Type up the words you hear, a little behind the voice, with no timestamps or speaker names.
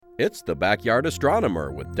It's the Backyard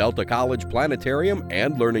Astronomer with Delta College Planetarium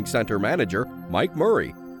and Learning Center Manager Mike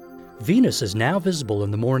Murray. Venus is now visible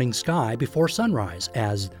in the morning sky before sunrise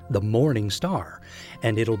as the morning star,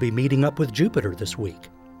 and it'll be meeting up with Jupiter this week.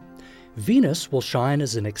 Venus will shine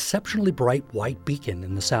as an exceptionally bright white beacon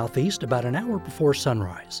in the southeast about an hour before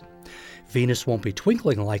sunrise. Venus won't be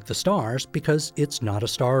twinkling like the stars because it's not a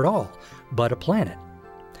star at all, but a planet.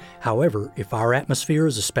 However, if our atmosphere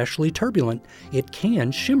is especially turbulent, it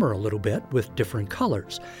can shimmer a little bit with different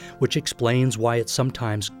colors, which explains why it's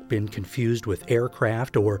sometimes been confused with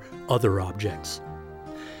aircraft or other objects.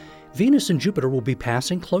 Venus and Jupiter will be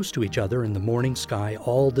passing close to each other in the morning sky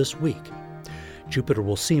all this week. Jupiter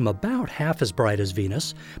will seem about half as bright as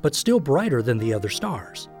Venus, but still brighter than the other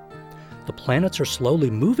stars. The planets are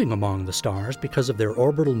slowly moving among the stars because of their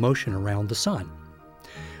orbital motion around the Sun.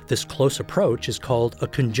 This close approach is called a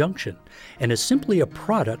conjunction and is simply a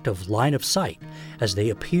product of line of sight as they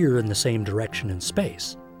appear in the same direction in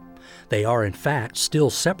space. They are in fact still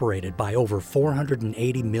separated by over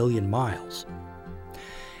 480 million miles.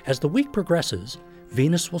 As the week progresses,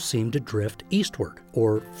 Venus will seem to drift eastward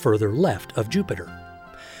or further left of Jupiter.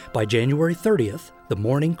 By January 30th, the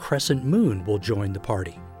morning crescent moon will join the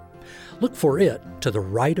party. Look for it to the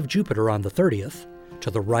right of Jupiter on the 30th,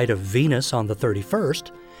 to the right of Venus on the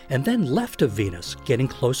 31st, and then left of Venus, getting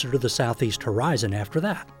closer to the southeast horizon after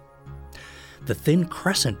that. The thin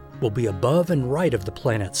crescent will be above and right of the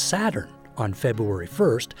planet Saturn on February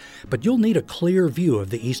 1st, but you'll need a clear view of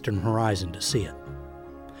the eastern horizon to see it.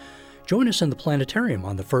 Join us in the planetarium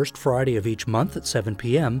on the first Friday of each month at 7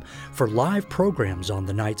 p.m. for live programs on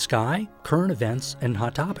the night sky, current events, and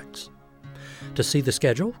hot topics. To see the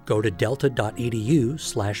schedule, go to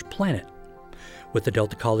delta.edu/planet. With the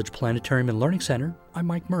Delta College Planetarium and Learning Center, I'm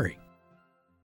Mike Murray.